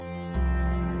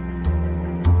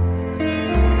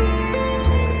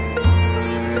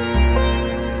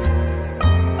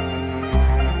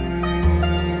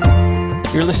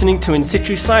You're listening to In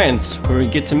Situ Science, where we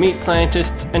get to meet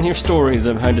scientists and hear stories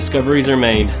of how discoveries are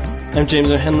made. I'm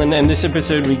James O'Hanlon, and this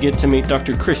episode we get to meet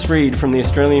Dr Chris Reid from the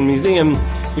Australian Museum,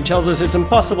 who tells us it's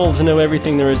impossible to know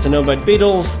everything there is to know about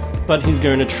beetles, but he's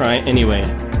going to try anyway.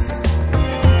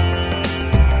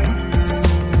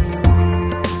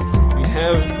 We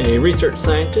have a research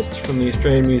scientist from the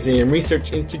Australian Museum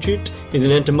Research Institute. He's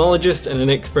an entomologist and an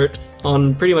expert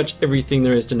on pretty much everything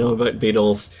there is to know about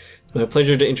beetles. It's my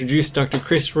pleasure to introduce Dr.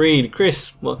 Chris Reid.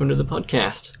 Chris, welcome to the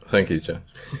podcast. Thank you, James.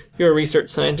 You're a research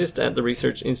scientist at the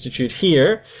Research Institute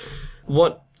here.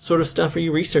 What sort of stuff are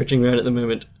you researching around at the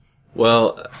moment?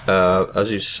 Well,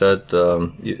 as you said,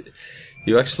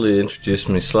 you actually introduced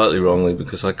me slightly wrongly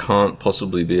because I can't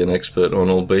possibly be an expert on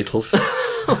all beetles.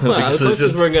 Well, the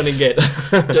closest we're going to get.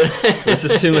 There's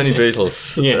just too many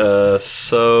beetles. Yes.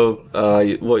 So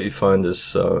what you find is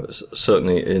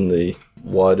certainly in the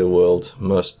wider world,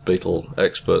 most beetle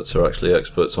experts are actually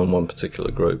experts on one particular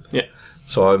group. Yeah.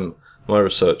 So my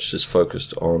research is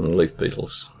focused on leaf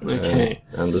beetles. Okay.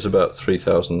 And there's about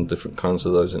 3,000 different kinds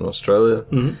of those in Australia.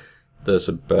 Mm-hmm. There's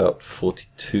about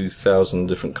 42,000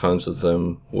 different kinds of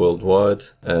them worldwide,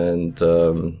 and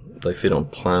they feed on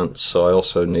plants, so I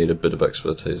also need a bit of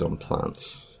expertise on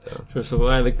plants. Yeah. Sure, so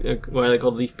why are they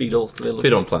called leaf beetles? Do they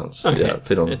Feed on plants, okay. Yeah,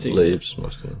 feed on leaves,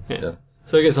 mostly. Yeah.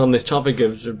 So I guess on this topic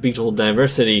of sort of beetle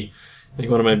diversity, I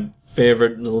think one of my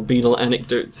favourite little beetle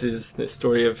anecdotes is the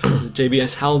story of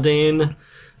JBS Haldane,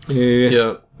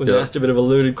 who was asked a bit of a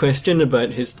loaded question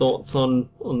about his thoughts on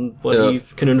what he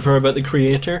can infer about the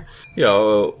creator. Yeah,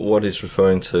 what he's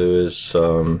referring to is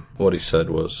what he said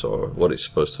was, or what he's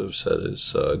supposed to have said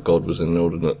is, God was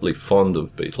inordinately fond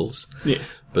of beetles.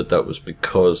 Yes. But that was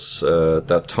because at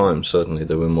that time, certainly,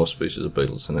 there were more species of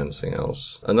beetles than anything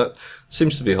else. And that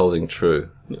seems to be holding true.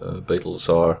 Beetles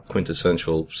are a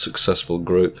quintessential successful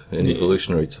group in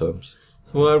evolutionary terms.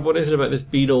 So what is it about this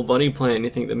beetle body plan you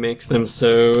think that makes them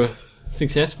so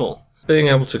successful? Being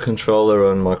able to control their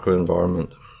own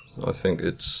microenvironment. I think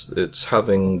it's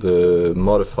having the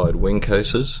modified wing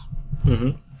cases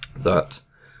that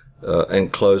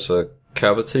enclose a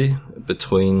cavity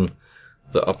between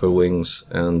the upper wings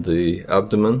and the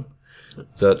abdomen,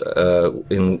 that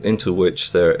into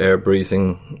which their air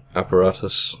breathing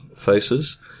apparatus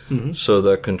faces. Mm-hmm. So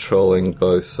they're controlling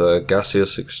both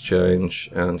gaseous exchange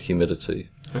and humidity.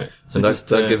 Right. So and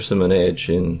that gives them an edge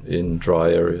in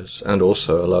dry areas, and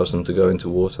also allows them to go into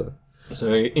water.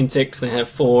 So insects, they have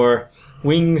 4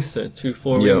 wings, so 2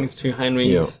 forewings, 2 hind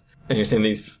wings. And you're saying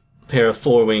these pair of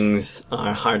forewings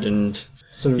are hardened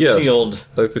sort of shield.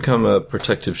 They've become a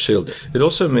protective shield. It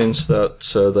also means that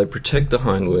they protect the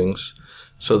hind wings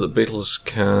so that beetles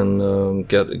can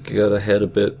get ahead a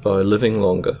bit by living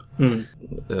longer. Mm.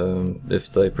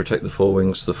 If they protect the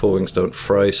forewings don't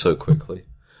fray so quickly.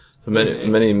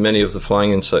 Many of the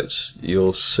flying insects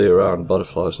you'll see around,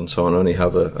 butterflies and so on, only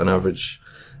have an average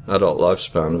adult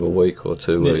lifespan of a week or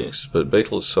 2 weeks. But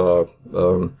beetles are,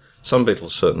 some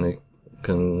beetles certainly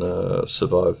can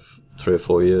survive 3 or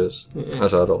 4 years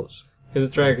as adults. Because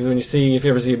it's right, because if you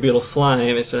ever see a beetle fly,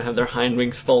 they sort of have their hind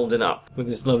wings folded up with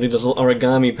this lovely little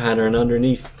origami pattern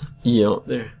underneath. Yeah.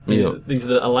 These are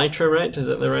the elytra, right? Is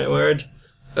that the right word?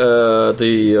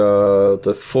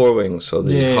 The forewings, or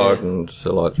the hardened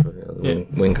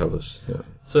elytra, wing covers. Yeah.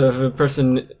 So if a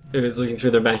person is looking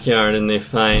through their backyard and they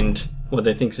find what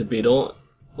they think's a beetle,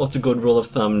 what's a good rule of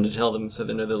thumb to tell them so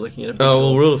they know they're looking at a beetle? Oh,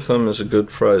 well, rule of thumb is a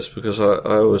good phrase, because I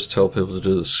always tell people to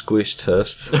do the squish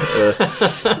test.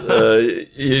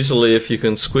 Usually, if you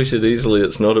can squish it easily,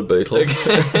 it's not a beetle.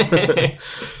 Okay.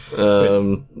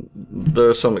 There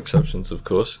are some exceptions, of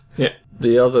course. Yeah.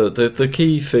 The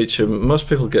key feature, most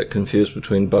people get confused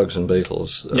between bugs and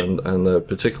beetles, and they're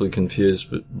particularly confused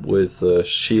with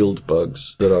shield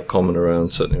bugs that are common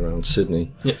certainly around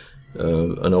Sydney. Yeah.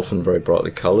 And often very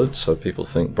brightly coloured, so people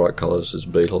think bright colours is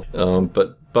beetle.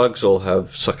 But bugs all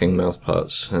have sucking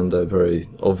mouthparts, and they're very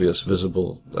obvious,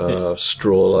 visible,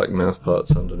 straw-like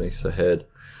mouthparts underneath the head,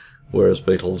 whereas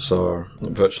beetles are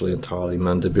virtually entirely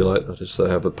mandibulate, that is, they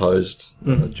have opposed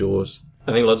jaws.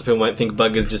 I think lots of people might think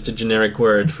bug is just a generic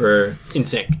word for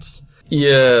insects.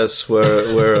 Yes,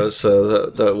 whereas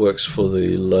that works for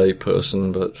the lay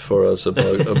person, but for us a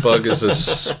bug is a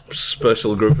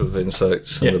special group of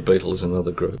insects, and a beetle is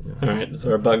another group. Yeah. All right,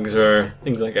 so our bugs are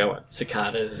things like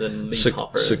cicadas and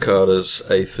leafhoppers. Cicadas,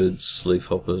 aphids,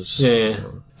 leafhoppers. Yeah.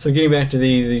 So getting back to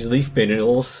these leaf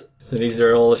beetles, so these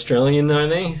are all Australian, are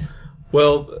they?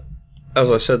 Well, as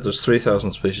I said, there's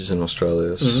 3,000 species in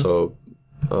Australia, so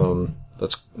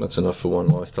that's enough for one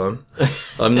lifetime.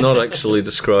 I'm not actually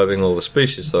describing all the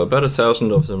species, though. About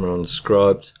 1,000 of them are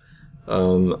undescribed,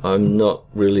 I'm not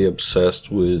really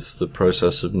obsessed with the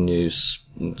process of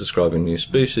describing new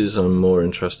species. I'm more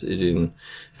interested in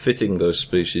fitting those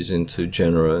species into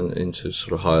genera and into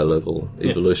sort of higher level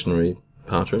evolutionary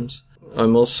patterns.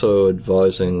 I'm also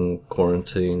advising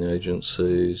quarantine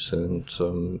agencies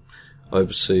and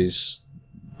overseas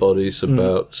bodies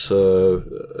about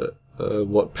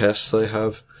what pests they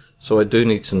have. So I do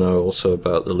need to know also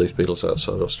about the leaf beetles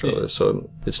outside Australia. So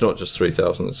it's not just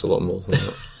 3,000, it's a lot more than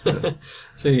that. Yeah.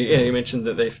 So you mentioned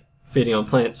that they're feeding on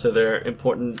plants, so they're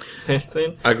important pests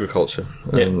then? Agriculture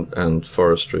and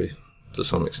forestry to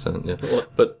some extent, yeah.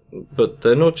 But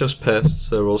they're not just pests,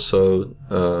 they're also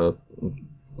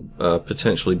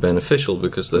potentially beneficial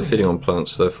because they're feeding on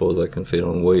plants, therefore they can feed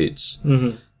on weeds.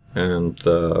 Mm-hmm. And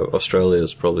Australia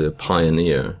is probably a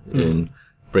pioneer in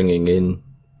bringing in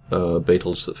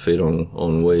beetles that feed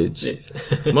on weeds, yes.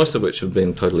 Most of which have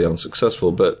been totally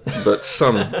unsuccessful, but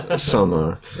some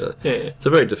are. It's a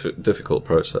very difficult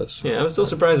process. Yeah, I'm still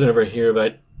surprised whenever I hear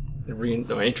about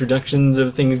introductions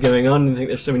of things going on, and I think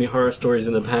there's so many horror stories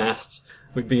in the past.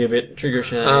 Would be a bit trigger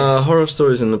shy. Horror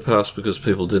stories in the past because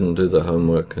people didn't do their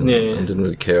homework and didn't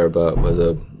really care about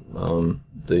whether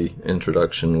the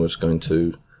introduction was going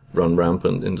to run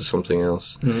rampant into something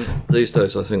else. Mm-hmm. These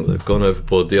days, I think they've gone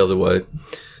overboard the other way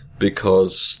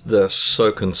because they're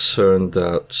so concerned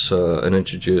that an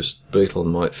introduced beetle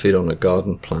might feed on a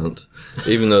garden plant.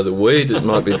 Even though the weed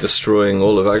might be destroying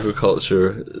all of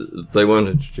agriculture, they won't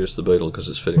introduce the beetle because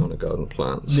it's feeding on a garden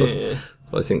plant. So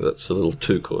I think that's a little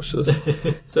too cautious.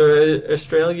 So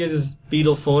Australia's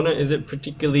beetle fauna, is it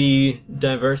particularly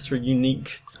diverse or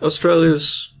unique?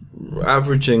 Australia's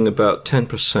averaging about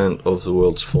 10% of the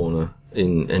world's fauna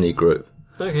in any group.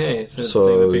 Okay, so it's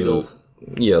the beetles.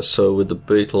 Yeah, so with the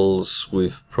beetles,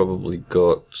 we've probably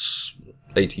got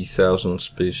 80,000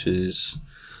 species,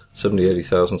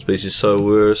 80,000 species. So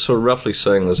we're sort of roughly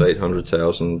saying there's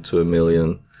 800,000 to 1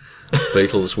 million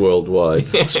beetles worldwide.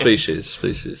 Species.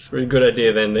 Very good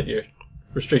idea then that you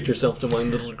restrict yourself to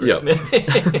one little group.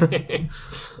 Yep.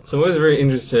 So I was very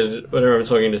interested whenever I'm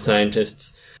talking to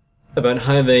scientists about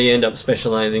how they end up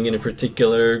specializing in a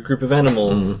particular group of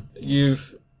animals. Mm-hmm.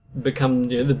 You've become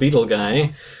the beetle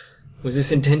guy. Was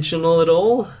this intentional at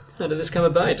all? How did this come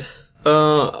about?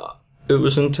 It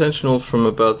was intentional from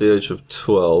about the age of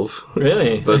 12.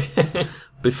 Really? But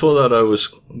before that I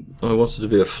wanted to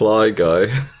be a fly guy.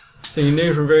 So you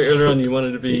knew from very early on you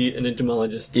wanted to be an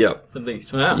entomologist? Yeah. At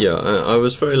least. Wow. Yeah, I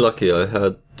was very lucky. I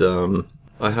had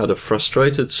a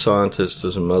frustrated scientist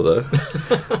as a mother.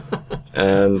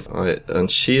 And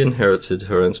she inherited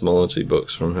her entomology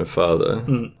books from her father,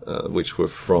 which were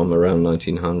from around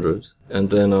 1900. And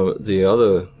then the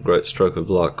other great stroke of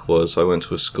luck was I went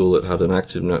to a school that had an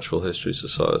active natural history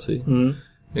society,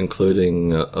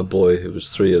 including a boy who was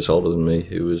 3 years older than me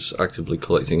who was actively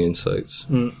collecting insects.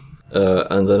 And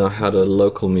then I had a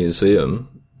local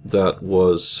museum that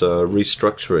was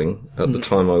restructuring at the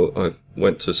time I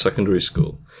went to secondary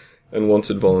school and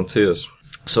wanted volunteers.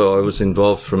 So I was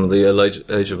involved from the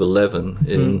age of 11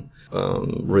 in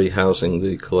rehousing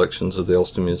the collections of the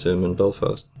Ulster Museum in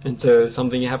Belfast. And so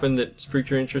something happened that spurred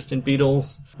your interest in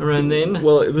beetles around then?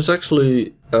 Well, it was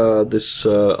actually this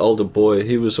older boy.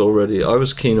 I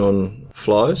was keen on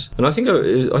flies, and I think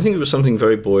it was something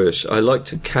very boyish. I like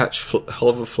to catch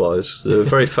hoverflies. They're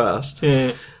very fast.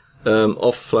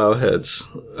 Off flower heads,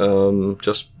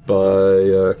 just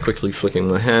by quickly flicking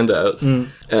my hand out.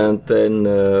 And then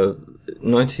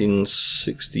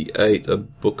 1968, a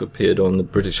book appeared on the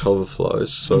British hoverflies,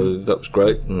 so that was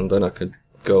great, and then I could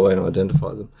go away and identify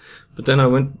them. But then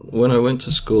when I went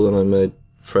to school and I made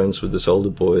friends with this older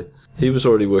boy, he was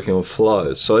already working on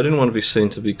flies, so I didn't want to be seen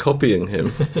to be copying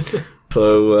him.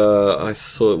 So I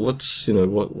thought,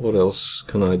 what else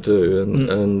can I do?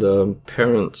 And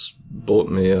parents bought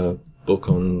me a book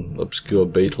on obscure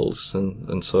beetles,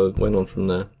 and so it went on from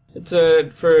there. It's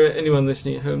for anyone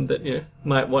listening at home that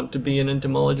might want to be an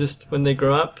entomologist when they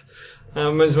grow up. I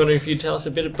was wondering if you'd tell us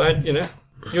a bit about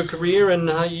your career and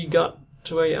how you got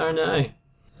to where you are now.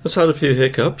 I've had a few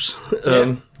hiccups,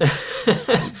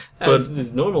 as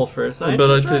is normal for a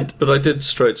scientist. But I did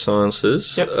straight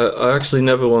sciences. Yep. I actually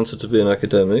never wanted to be an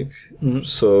academic,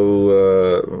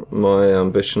 so my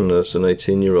ambition as an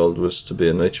 18-year-old was to be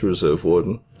a nature reserve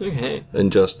warden. Okay. And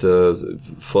just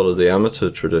follow the amateur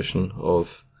tradition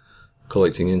of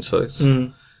collecting insects.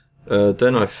 Then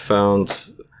I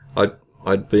found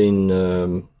I'd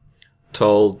been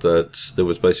told that there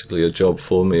was basically a job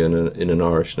for me in an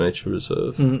Irish nature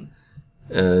reserve.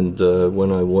 And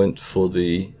when I went for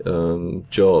the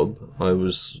job, I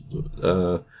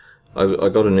I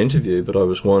got an interview, but I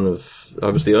was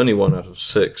the only one out of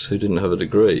 6 who didn't have a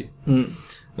degree.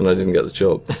 And I didn't get the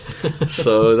job.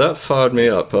 So that fired me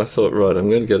up. I thought, right, I'm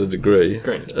going to get a degree.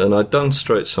 Great. And I'd done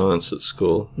straight science at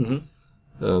school.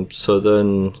 So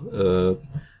then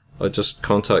I just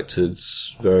contacted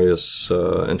various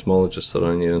entomologists that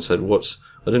I knew and said,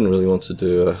 I didn't really want to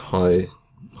do a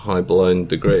high-blown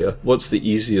degree. What's the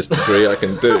easiest degree I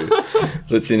can do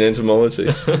that's in entomology?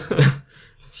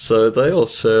 So they all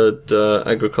said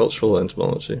agricultural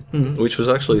entomology, which was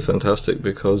actually fantastic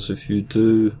because if you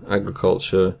do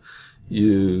agriculture,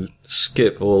 you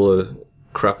skip all the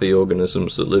crappy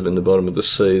organisms that live in the bottom of the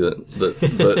sea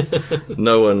that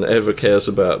no one ever cares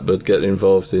about, but get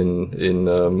involved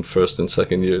in first and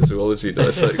second year zoology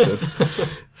dissections.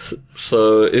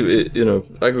 So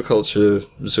agriculture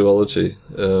zoology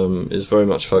is very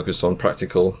much focused on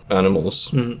practical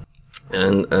animals,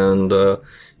 and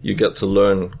you get to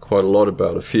learn quite a lot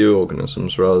about a few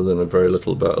organisms rather than a very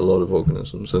little about a lot of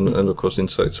organisms. And of course,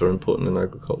 insects are important in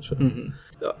agriculture.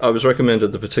 I was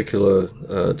recommended the particular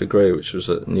degree, which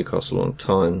was at Newcastle on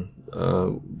Tyne,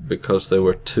 because there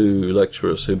were 2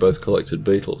 lecturers who both collected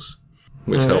beetles,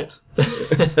 which helped. So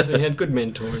you had good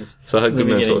mentors. So I had good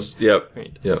mentors. Yep.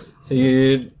 Right. Yep. So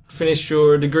you finished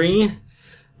your degree,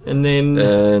 and then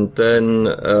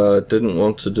didn't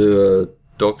want to do a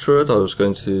doctorate. I was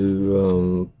going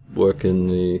to work in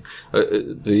the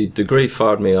degree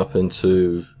fired me up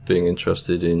into being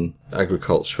interested in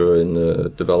agriculture in the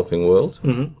developing world.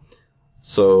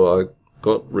 So I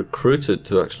got recruited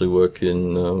to actually work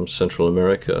in Central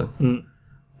America,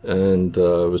 and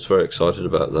was very excited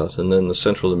about that. And then the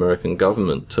Central American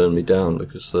government turned me down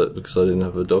because I didn't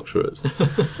have a doctorate.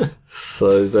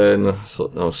 So then I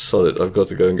thought, oh, sod it, I've got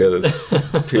to go and get a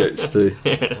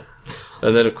PhD.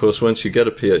 And then, of course, once you get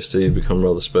a PhD, you become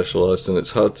rather specialised, and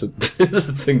it's hard to do the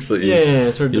things that you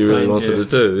really wanted to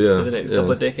do. Yeah, for the next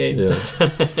couple of decades.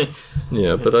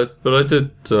 Yeah, but I did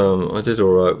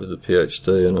all right with the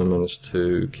PhD, and I managed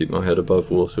to keep my head above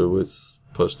water with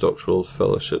postdoctoral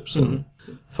fellowships, and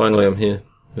finally I'm here.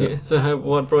 Yeah. So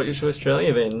what brought you to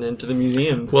Australia then, and to the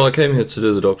museum? Well, I came here to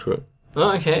do the doctorate.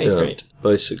 Oh, okay, great.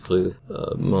 Basically,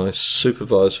 my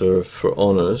supervisor for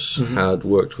honours had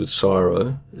worked with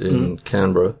CSIRO in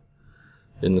Canberra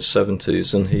in the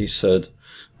 70s, and he said,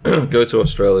 go to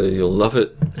Australia, you'll love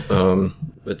it.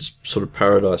 It's sort of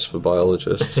paradise for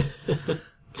biologists.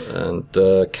 And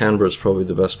Canberra's probably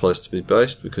the best place to be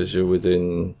based because you're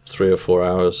within 3 or 4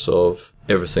 hours of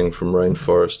everything from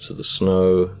rainforest to the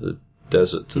snow, the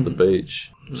desert to the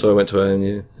beach. So I went to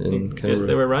ANU in Canberra. Guess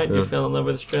they were right. You fell in love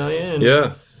with Australia. And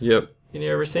Yep. Been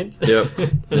here ever since? Yep.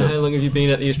 And how long have you been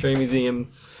at the Australian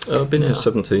Museum? I've been here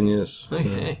 17 years.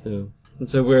 Okay. Yeah. And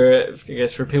so I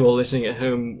guess for people listening at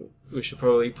home, we should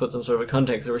probably put some sort of a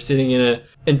context. So we're sitting in a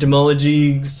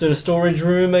entomology sort of storage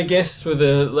room, I guess, with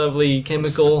a lovely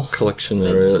chemical collection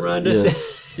area around us.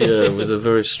 Yes. Yeah, with a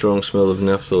very strong smell of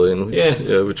naphthalene. Which, yes.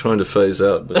 Yeah, we're trying to phase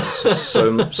out, but there's just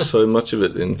so much of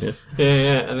it in here.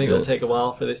 Yeah. I think it'll take a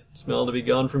while for this smell to be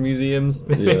gone from museums.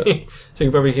 Yeah. So you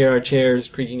can probably hear our chairs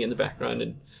creaking in the background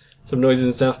and some noises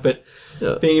and stuff. But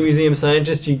being a museum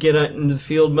scientist, you get out into the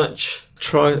field much?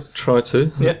 Try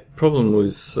to. Yeah. The problem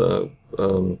with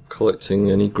collecting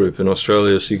any group in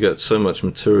Australia is you get so much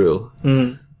material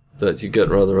that you get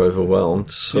rather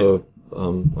overwhelmed. So.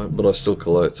 But I still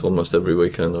collect almost every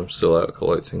weekend. I'm still out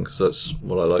collecting because that's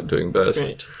what I like doing best.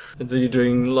 Great. And so you're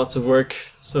doing lots of work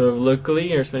sort of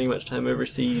locally or spending much time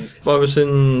overseas? I was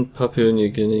in Papua New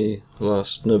Guinea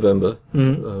last November,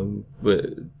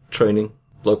 training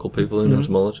local people in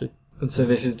entomology. And so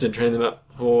this is to train them up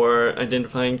for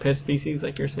identifying pest species,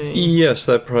 like you're saying? Yes,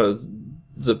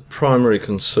 the primary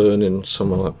concern in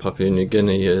somewhere like Papua New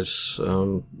Guinea is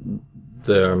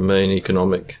their main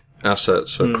economic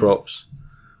assets are crops,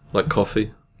 like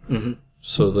coffee.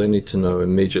 So they need to know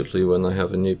immediately when they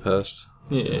have a new pest,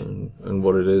 and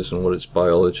what it is, and what its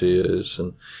biology is,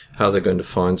 and how they're going to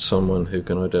find someone who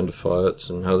can identify it,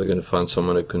 and how they're going to find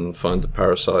someone who can find the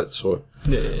parasites or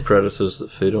predators that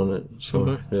feed on it.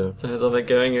 So So how's all that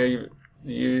going? Have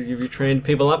you trained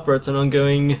people up, or it's an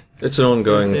ongoing? It's an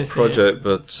ongoing process, project,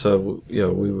 but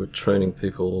we were training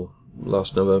people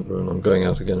last November, and I'm going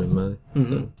out again in May.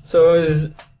 So I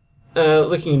was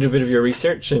looking into a bit of your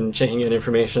research and checking out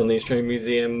information on the Australian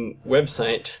Museum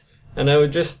website, and I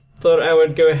thought I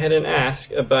would go ahead and ask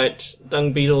about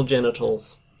dung beetle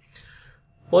genitals.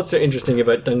 What's so interesting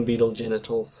about dung beetle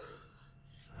genitals?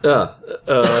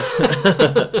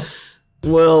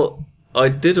 Well, I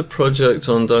did a project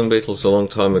on dung beetles a long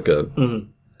time ago,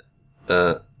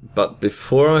 but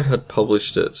before I had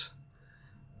published it,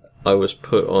 I was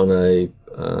put on a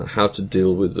how to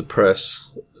deal with the press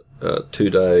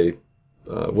 2-day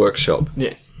workshop.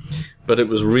 Yes. But it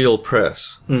was real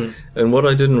press. And what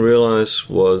I didn't realize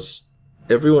was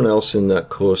everyone else in that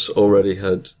course already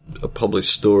had a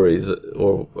published story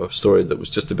or a story that was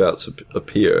just about to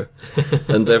appear,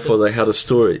 and therefore they had a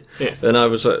story. Yes. And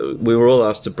we were all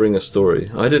asked to bring a story.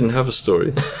 I didn't have a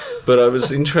story, but I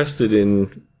was interested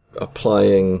in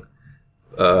applying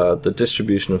the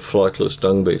distribution of flightless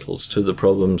dung beetles to the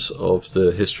problems of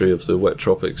the history of the wet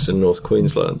tropics in North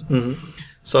Queensland.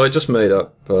 So I just made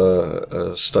up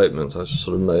a statement. I just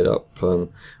sort of made up,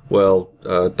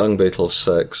 dung beetle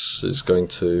sex is going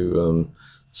to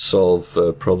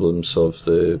solve problems of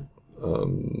the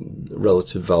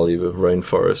relative value of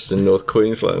rainforest in North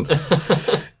Queensland.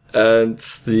 And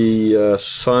the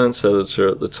science editor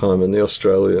at the time in The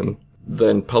Australian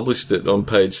then published it on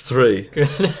page 3.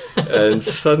 And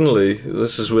suddenly,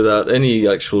 this is without any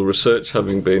actual research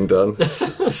having been done,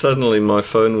 suddenly my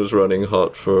phone was running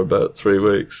hot for about 3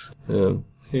 weeks. Yeah.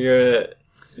 So you're an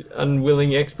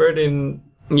unwilling expert in...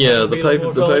 Yeah, the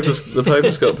papers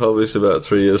got published about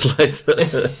 3 years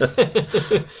later.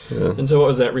 Yeah. And so what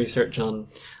was that research on?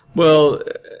 Well,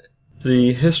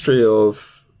 the history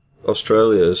of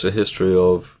Australia is a history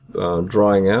of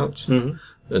drying out,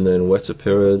 and then wetter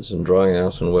periods, and drying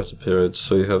out and wetter periods.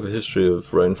 So you have a history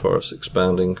of rainforests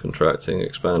expanding, contracting,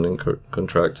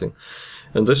 contracting.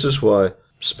 And this is why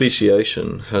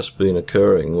speciation has been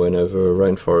occurring whenever a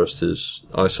rainforest is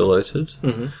isolated.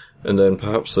 And then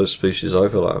perhaps those species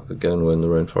overlap again when the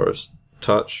rainforests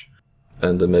touch.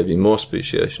 And there may be more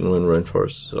speciation when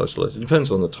rainforest is isolated. It depends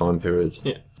on the time period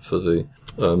for the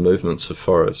movements of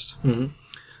forest.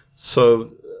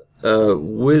 So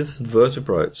with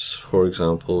vertebrates, for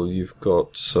example, you've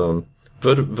got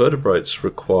vertebrates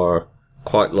require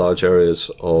quite large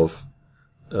areas of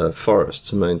forest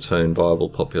to maintain viable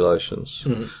populations.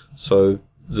 So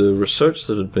the research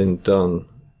that had been done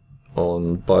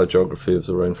on biogeography of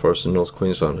the rainforest in North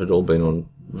Queensland had all been on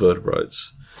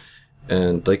vertebrates.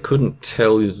 And they couldn't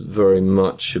tell you very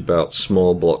much about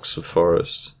small blocks of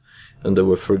forest. And there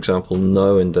were, for example,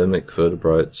 no endemic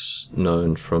vertebrates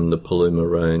known from the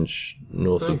Paluma Range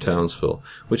north of Townsville,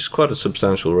 which is quite a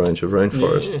substantial range of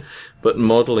rainforest. But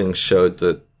modelling showed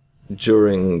that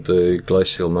during the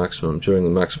glacial maximum, during the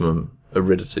maximum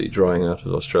aridity drying out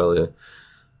of Australia,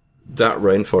 that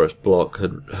rainforest block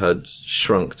had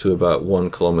shrunk to about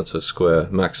 1 kilometre square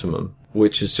maximum,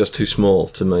 which is just too small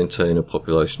to maintain a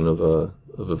population of a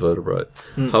vertebrate.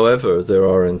 However, there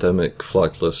are endemic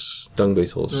flightless dung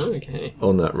beetles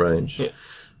on that range.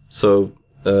 So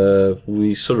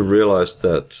we sort of realized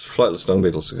that flightless dung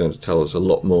beetles are going to tell us a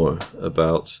lot more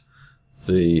about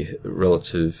the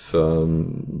relative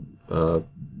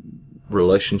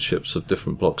relationships of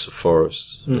different blocks of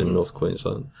forest in North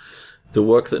Queensland. The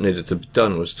work that needed to be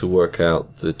done was to work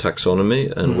out the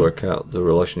taxonomy and work out the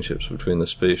relationships between the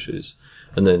species.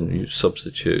 And then you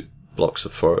substitute blocks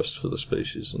of forest for the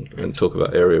species and talk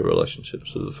about area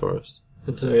relationships of the forest.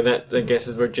 And so that, I guess,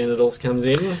 is where genitals comes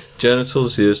in?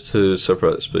 Genitals used to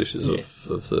separate the species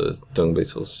of the dung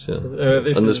beetles, So,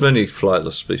 and there's many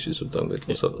flightless species of dung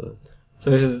beetles up there.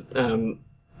 So this is,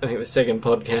 I think, the second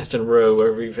podcast in a row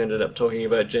where we've ended up talking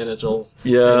about genitals.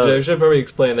 Yeah. And I should probably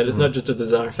explain that it's not just a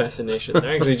bizarre fascination.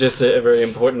 They're actually just a very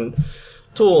important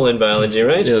tool in biology,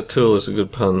 right? Yeah, tool is a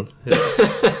good pun. Yeah.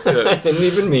 I didn't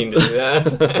even mean to do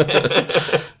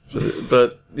that.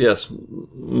 But yes,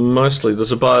 mostly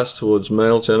there's a bias towards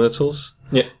male genitals.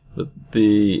 Yeah. But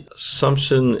the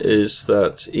assumption is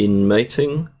that in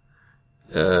mating,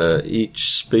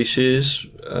 each species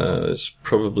is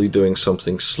probably doing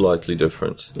something slightly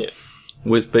different. Yeah.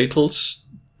 With beetles,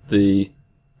 the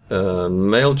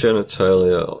male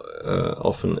genitalia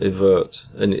often evert,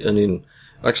 and in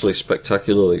actually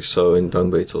spectacularly so in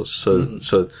dung beetles.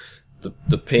 So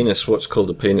the penis, what's called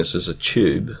a penis, is a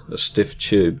tube, a stiff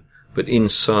tube, but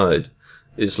inside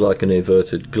is like an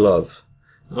everted glove.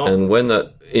 Oh. And when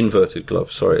that everts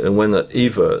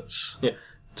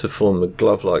to form a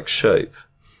glove-like shape,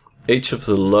 each of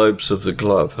the lobes of the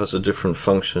glove has a different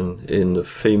function in the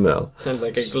female. Sounds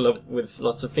like a glove with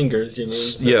lots of fingers, do you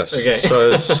mean? Yes. Okay.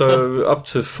 So up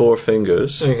to 4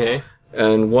 fingers. Okay.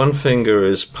 And 1 finger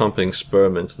is pumping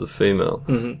sperm into the female.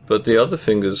 But the other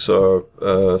fingers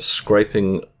are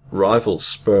scraping rival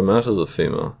sperm out of the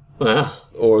female. Wow.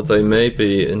 Or they may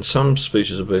be, in some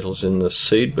species of beetles, in the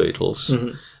seed beetles,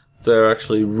 they're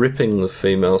actually ripping the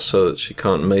female so that she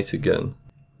can't mate again.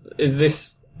 Is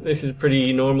this is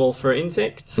pretty normal for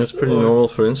insects? It's pretty normal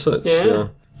for insects, yeah.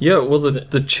 Yeah, well,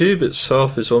 the tube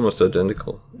itself is almost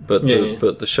identical, but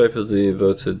the shape of the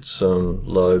inverted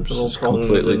lobes is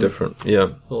completely different.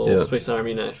 Yeah, little Swiss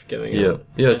Army knife going on.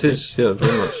 Yeah, it is. Yeah,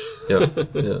 very much. Yeah.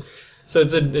 So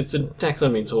it's a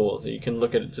taxonomy tool, so you can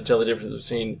look at it to tell the difference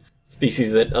between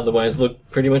species that otherwise look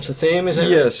pretty much the same. Is that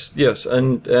right? Yes,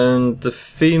 and the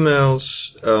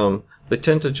females they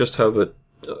tend to just have a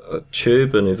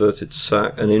tube, an inverted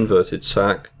sac,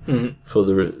 for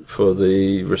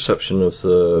the reception of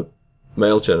the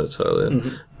male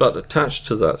genitalia. But attached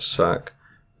to that sac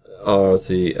are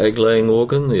the egg-laying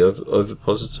organ, the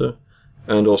ovipositor,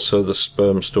 and also the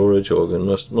sperm storage organ.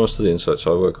 Most of the insects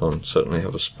I work on certainly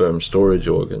have a sperm storage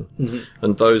organ,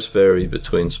 and those vary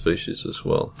between species as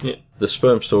well. Yeah. The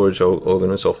sperm storage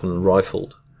organ is often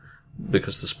rifled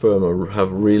because the sperm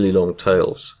have really long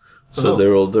tails. So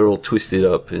they're all twisted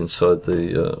up inside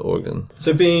the organ.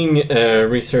 So being a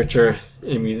researcher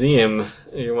in a museum,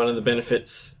 one of the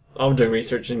benefits of doing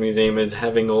research in a museum is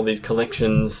having all these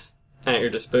collections at your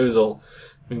disposal.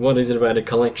 I mean, what is it about a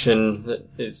collection that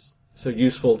is so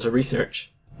useful to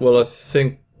research? Well, I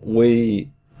think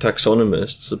we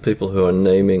taxonomists, the people who are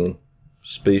naming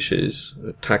species,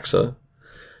 taxa,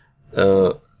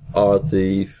 are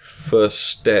the first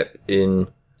step in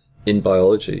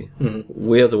biology.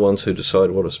 We are the ones who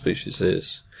decide what a species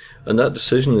is. And that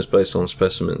decision is based on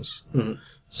specimens.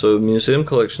 So museum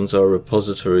collections are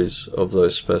repositories of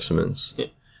those specimens. Yeah.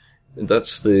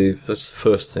 That's the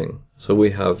first thing. So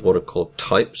we have what are called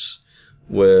types,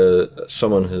 where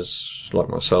someone has, like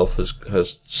myself,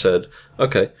 has said,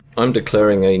 okay, I'm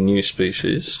declaring a new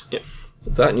species. Yeah.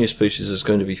 That new species is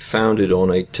going to be founded on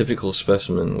a typical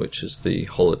specimen, which is the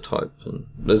holotype. And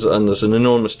there's an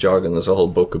enormous jargon. There's a whole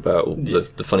book about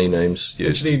the funny names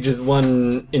used. Essentially just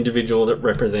one individual that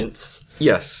represents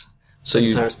the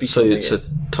entire species, so it's a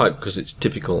type because it's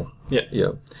typical.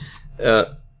 Yeah.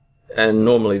 And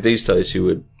normally these days you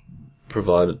would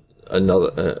provide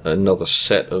another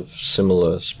set of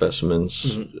similar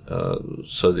specimens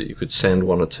so that you could send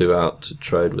one or two out to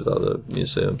trade with other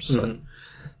museums.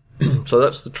 So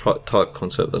that's the type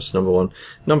concept. That's number one.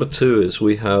 Number two is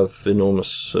we have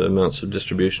enormous amounts of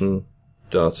distribution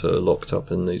data locked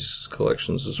up in these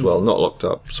collections as well. Not locked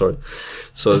up, sorry.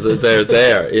 So they're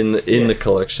there in the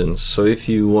collections. So if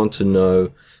you want to know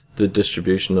the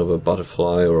distribution of a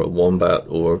butterfly or a wombat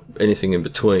or anything in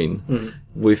between,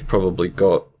 we've probably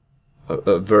got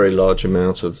a very large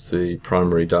amount of the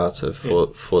primary data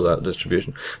for that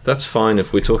distribution. That's fine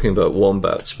if we're talking about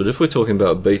wombats, but if we're talking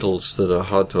about beetles that are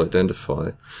hard to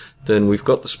identify, then we've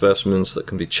got the specimens that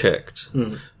can be checked,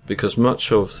 because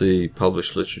much of the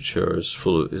published literature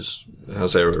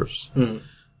has errors.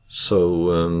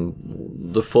 So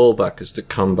the fallback is to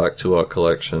come back to our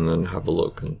collection and have a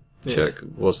look and check,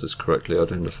 was this correctly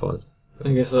identified?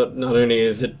 I guess not only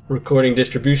is it recording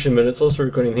distribution, but it's also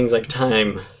recording things like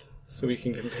time. So we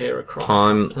can compare across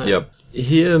time. Yep.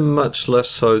 Here, much less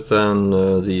so than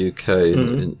the UK.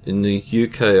 In the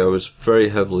UK, I was very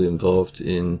heavily involved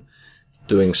in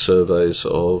doing surveys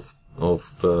of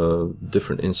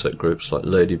different insect groups like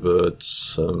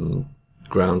ladybirds,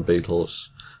 ground beetles,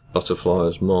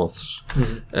 butterflies, moths,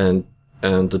 and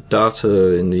the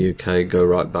data in the UK go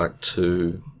right back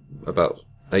to about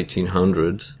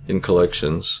 1800 in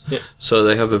collections. So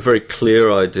they have a very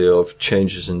clear idea of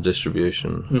changes in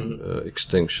distribution,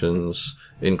 extinctions,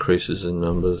 increases in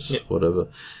numbers, whatever.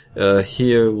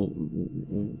 Here,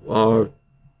 our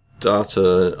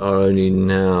data are only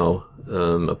now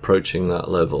approaching that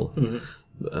level.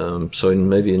 So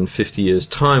maybe in 50 years'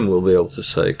 time, we'll be able to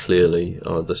say clearly,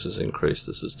 this has increased,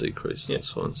 this has decreased, and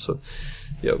so on. So,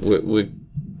 we're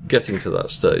getting to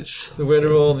that stage. So where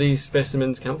do all these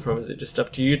specimens come from? Is it just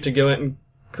up to you to go out and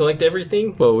collect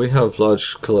everything? Well, we have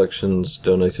large collections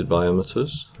donated by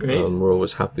amateurs. Great. We're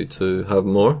always happy to have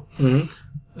more.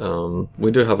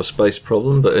 We do have a space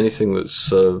problem, but anything that's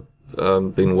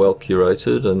been well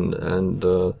curated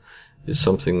and is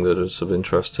something that is of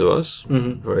interest to us,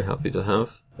 very happy to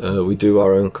have. We do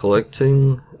our own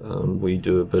collecting. We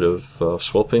do a bit of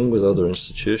swapping with other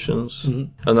institutions.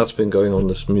 And that's been going on.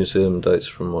 This museum dates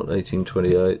from,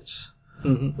 1828.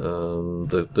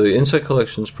 The insect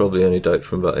collections probably only date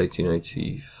from about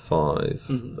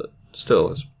 1885, but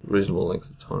still, it's a reasonable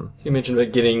length of time. So you mentioned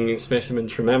about getting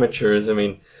specimens from amateurs. I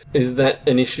mean, is that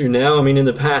an issue now? I mean, in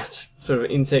the past, sort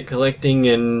of insect collecting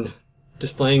and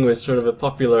displaying was sort of a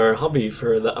popular hobby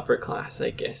for the upper class, I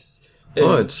guess. We've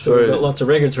got lots of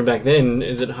records from back then.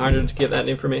 Is it harder to get that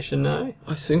information now?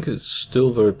 I think it's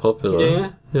still very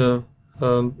popular. Yeah.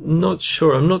 Not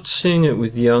sure. I'm not seeing it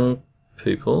with young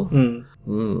people.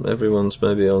 Everyone's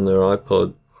maybe on their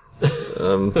iPod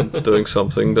doing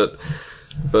something, but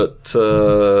But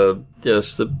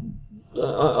yes,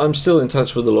 I'm still in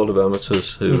touch with a lot of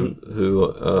amateurs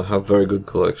who have very good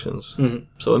collections. Mm-hmm.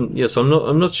 So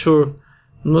I'm not sure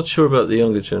about the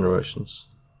younger generations,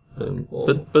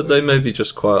 but they may be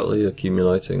just quietly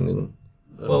accumulating. And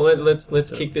well,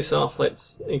 let's kick this off.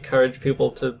 Let's encourage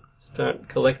people to start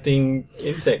collecting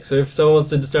insects. So if someone wants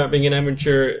to start being an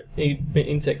amateur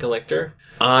insect collector,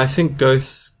 I think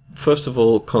first of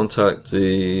all contact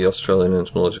the Australian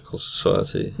Entomological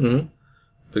Society,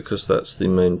 because that's the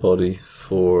main body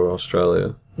for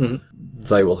Australia. Mm-hmm.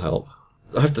 They will help.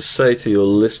 I have to say to your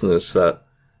listeners that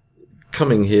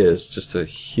coming here is just a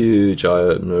huge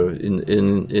eye-opener.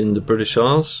 In the British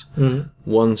Isles,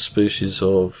 one species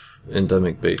of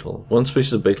endemic beetle, one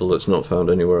species of beetle that's not found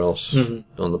anywhere else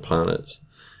on the planet.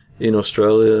 In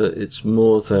Australia, it's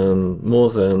more than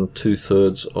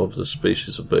 2/3 of the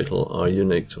species of beetle are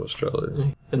unique to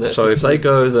Australia. And that's so if they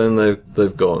go, then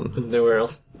they've gone. Nowhere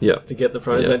else to get the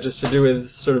prize. Is that just to do with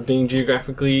sort of being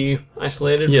geographically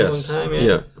isolated for a long time?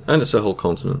 Yeah. And it's a whole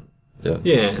continent.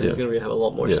 It's going to have a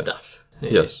lot more stuff.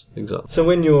 Yeah. Yes, exactly. So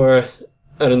when you're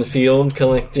out in the field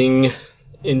collecting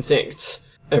insects,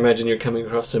 I imagine you're coming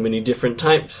across so many different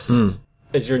types.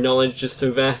 Is your knowledge just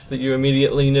so vast that you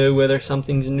immediately know whether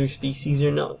something's a new species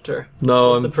or not? Or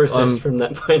no, what's the process from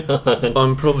that point on?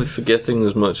 I'm probably forgetting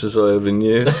as much as I ever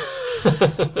knew.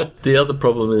 The other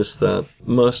problem is that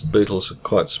most beetles are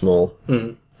quite small.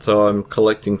 So I'm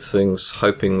collecting things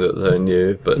hoping that they're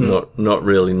new, but not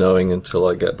really knowing until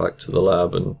I get back to the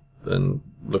lab and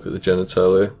look at the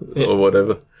genitalia or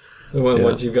whatever. So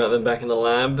once you've got them back in the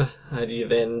lab, how do you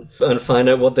then find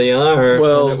out what they are, or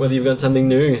find out whether you've got something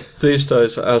new? These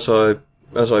days, as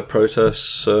I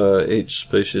process each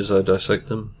species, I dissect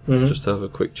them, just to have a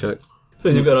quick check.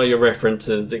 Because you've got all your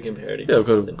references to compare to. Yeah, I've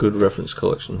got a good reference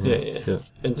collection here. Yeah.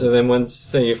 And so then once,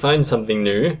 say, you find something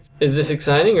new, is this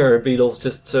exciting, or are beetles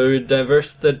just so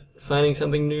diverse that finding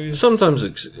something new... Sometimes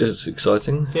it's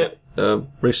exciting. Yeah.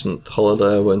 Recent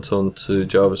holiday I went on to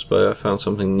Jarvis Bay, I found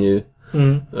something new.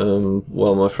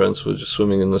 While my friends were just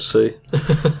swimming in the sea.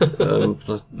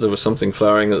 There was something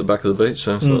flowering at the back of the beach,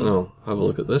 so I thought, I'll have a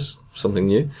look at this, something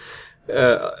new.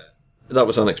 That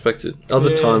was unexpected.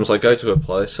 Other times I go to a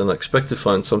place and I expect to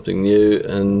find something new,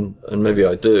 and maybe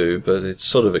I do, but it's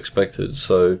sort of expected,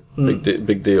 so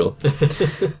big deal.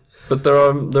 But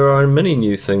there are many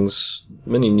new things,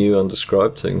 many new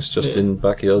undescribed things just in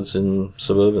backyards in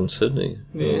suburban Sydney.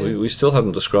 Yeah. We still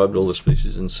haven't described all the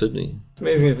species in Sydney. It's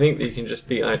amazing to think that you can just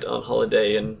be out on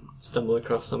holiday and stumble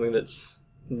across something that's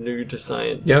new to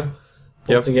science.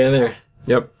 Altogether.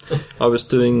 Yep. I was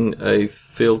doing a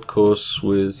field course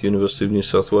with University of New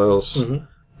South Wales,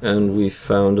 and we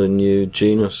found a new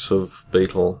genus of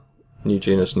beetle, new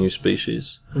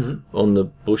species, on the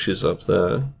bushes up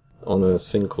there, on a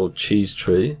thing called cheese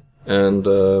tree. And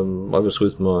I was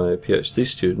with my PhD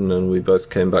student, and we both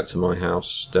came back to my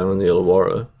house down in the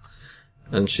Illawarra,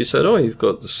 and she said, "Oh, you've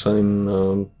got the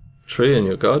same tree in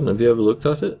your garden. Have you ever looked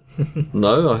at it?"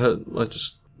 No, I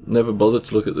just never bothered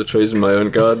to look at the trees in my own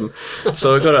garden.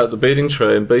 So I got out the beating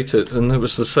tray and beat it, and there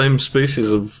was the same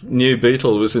species of new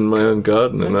beetle was in my own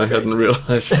garden, and I hadn't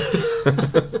realised.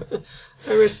 I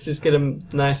wish just get a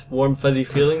nice, warm, fuzzy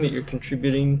feeling that you're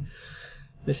contributing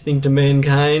this thing to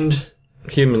mankind.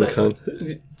 Humankind.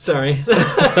 Sorry.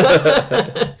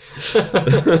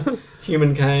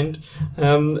 Humankind.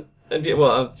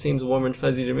 Well, it seems warm and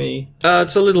fuzzy to me.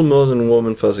 It's a little more than warm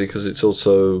and fuzzy, because it's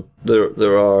also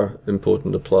there are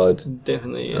important applied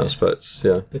aspects.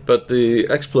 Yeah, but the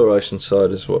exploration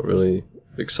side is what really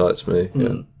excites me.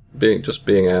 Yeah,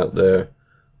 being out there,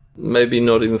 maybe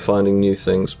not even finding new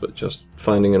things, but just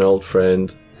finding an old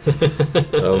friend,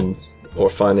 or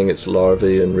finding its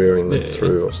larvae and rearing them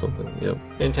through or something. Yeah,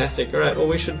 fantastic. All right, well,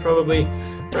 we should probably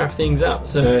wrap things up.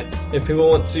 So if people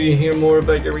want to hear more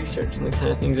about your research and the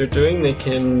kind of things you're doing, they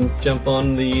can jump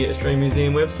on the Australian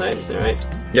Museum website. Is that right?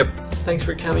 Yep. Thanks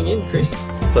for coming in, Chris.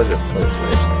 Pleasure.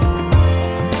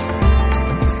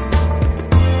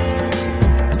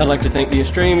 I'd like to thank the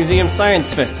Australian Museum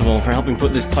Science Festival for helping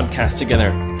put this podcast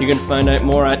together. You can find out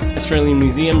more at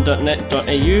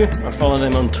australianmuseum.net.au or follow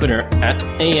them on Twitter at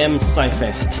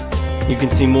AMSciFest. You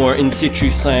can see more in situ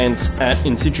science at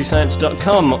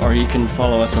insituscience.com, or you can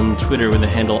follow us on Twitter with the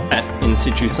handle at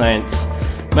insituscience.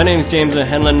 My name is James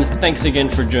O'Hanlon. Thanks again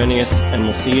for joining us, and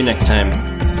we'll see you next time.